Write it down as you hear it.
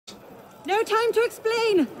No time to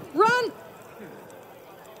explain! Run!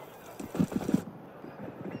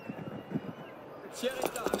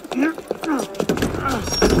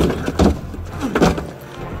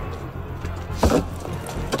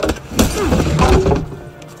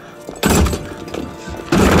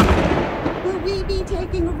 Will we be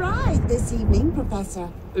taking a ride this evening, Professor?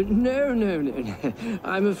 No.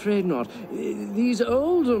 I'm afraid not. These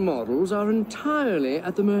older models are entirely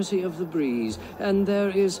at the mercy of the breeze, and there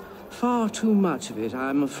is far too much of it,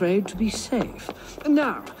 I'm afraid, to be safe.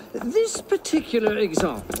 Now, this particular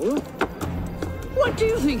example, what do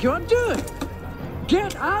you think you're doing?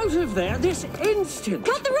 Get out of there this instant!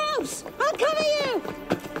 Cut the ropes! I'll cover you!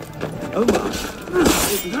 Oh my.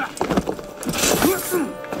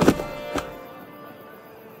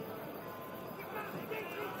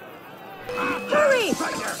 Hurry!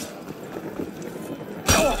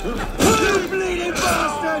 You bleeding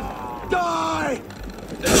bastard! Die!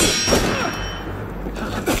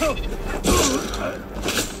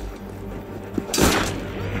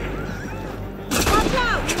 Watch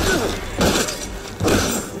out!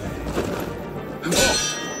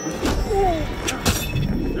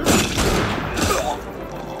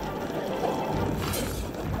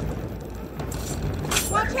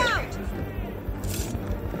 Watch out!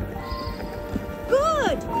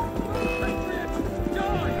 Good!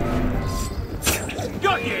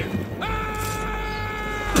 Got you!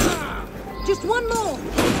 Just one more!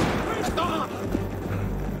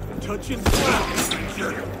 Touching.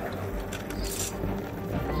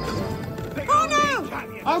 Oh no!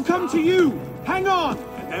 I'll come to you! Hang on!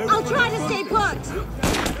 I'll try to stay put!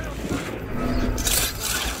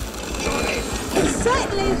 It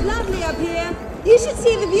certainly is lovely up here. You should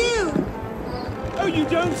see the view. Oh, you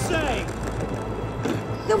don't say!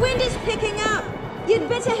 The wind is picking up. You'd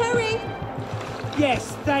better hurry.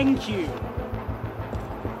 Yes, thank you.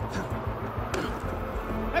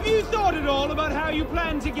 Have you thought at all about how you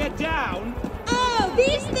plan to get down? Oh,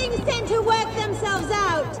 these things tend to work themselves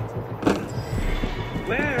out.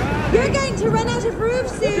 Where are You're going to run out of room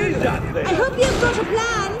soon. I hope you've got a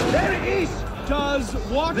plan. There it is! Does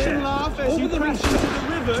watch and laugh as you crash into the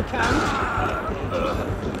river count?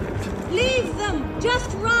 Leave them.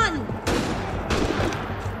 Just run.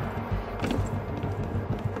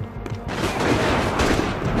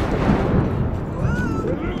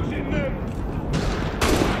 Losing them!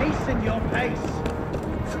 Hasten your pace!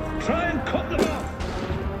 Try and cut them off!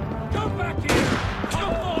 Go back here!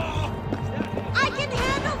 I can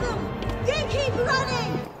handle them. You keep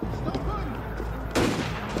running.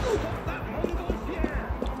 That Montgolfier!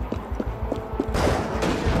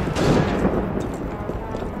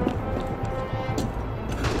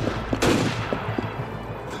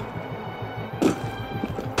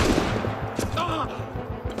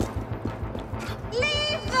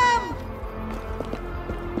 Leave them.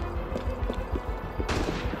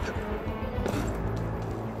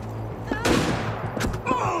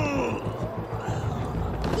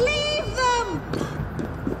 Leave them.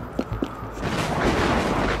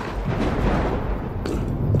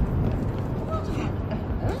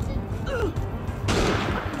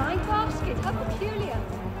 My basket, how peculiar.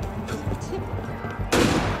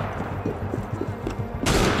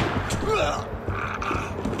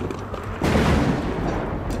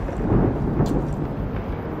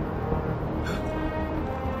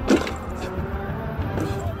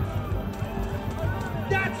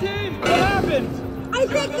 That's him! What happened? I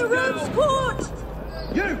think the rope's caught.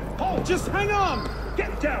 You! Hold! Just hang on!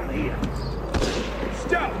 Get down here!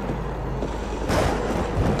 Stop!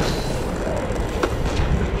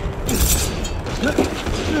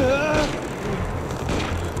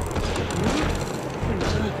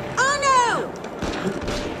 Oh no!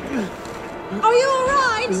 Are you all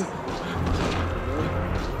right?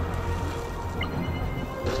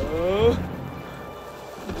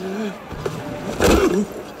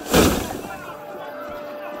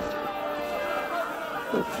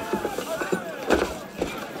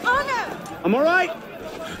 Oh no! I'm all right.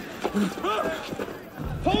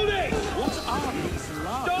 Hold it! What are these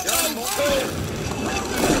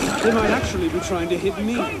They might actually be trying to hit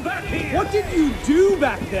me. What did you do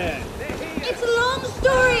back there? It's a long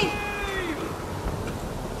story.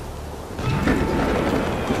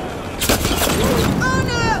 Oh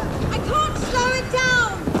no! I can't slow it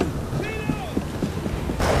down.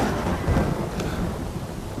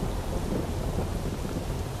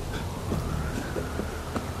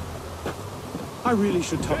 I really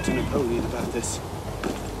should talk to Napoleon about this.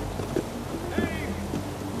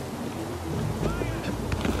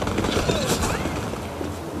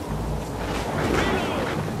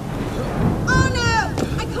 Oh no!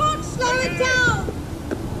 I can't slow it down.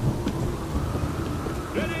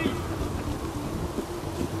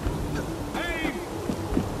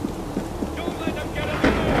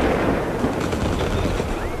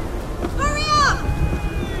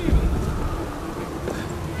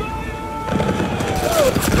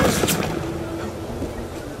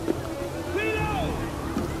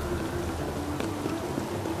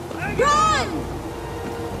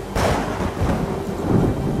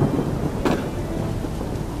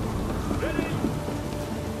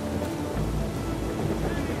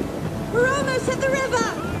 close at the river!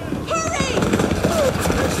 Hurry!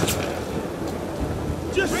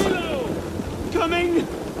 Just reload! Coming!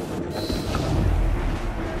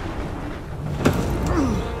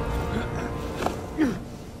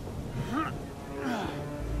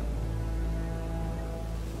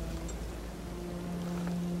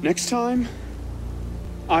 Next time,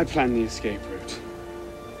 I plan the escape route.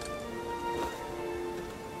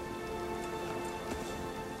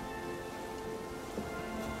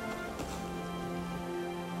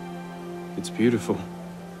 It's beautiful.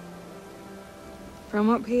 From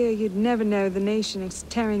up here, you'd never know the nation is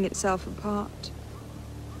tearing itself apart.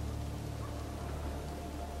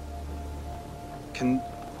 Can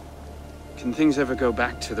things ever go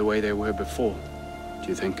back to the way they were before, do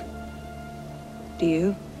you think? Do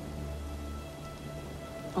you?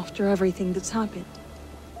 After everything that's happened?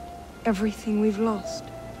 Everything we've lost?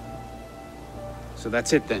 So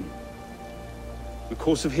that's it then. The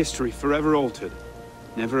course of history forever altered,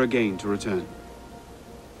 never again to return.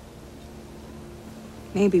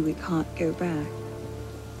 Maybe we can't go back.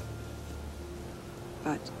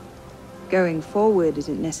 But going forward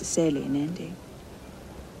isn't necessarily an ending.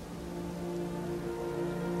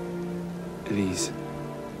 Elise,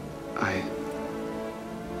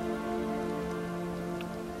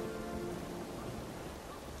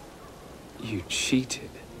 You cheated.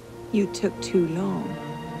 You took too long.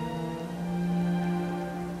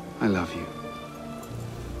 I love you.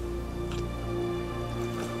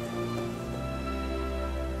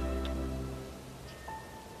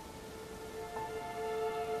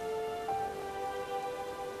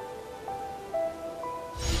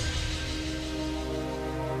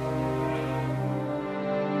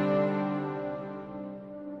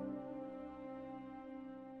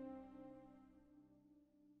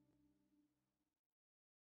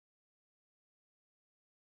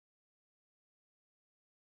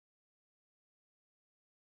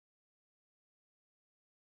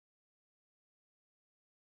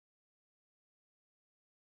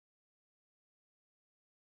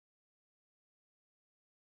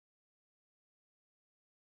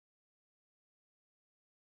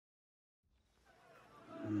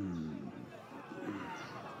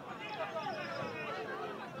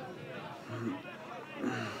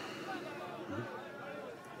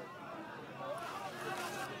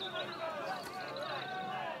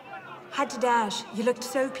 Had to dash. You looked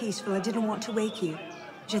so peaceful, I didn't want to wake you.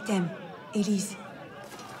 Je t'aime, Elise.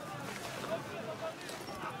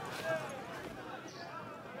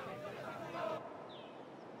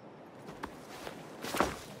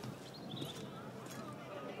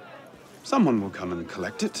 Someone will come and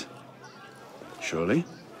collect it. Surely.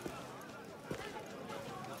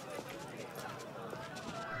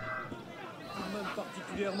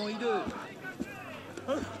 Particulièrement hideux.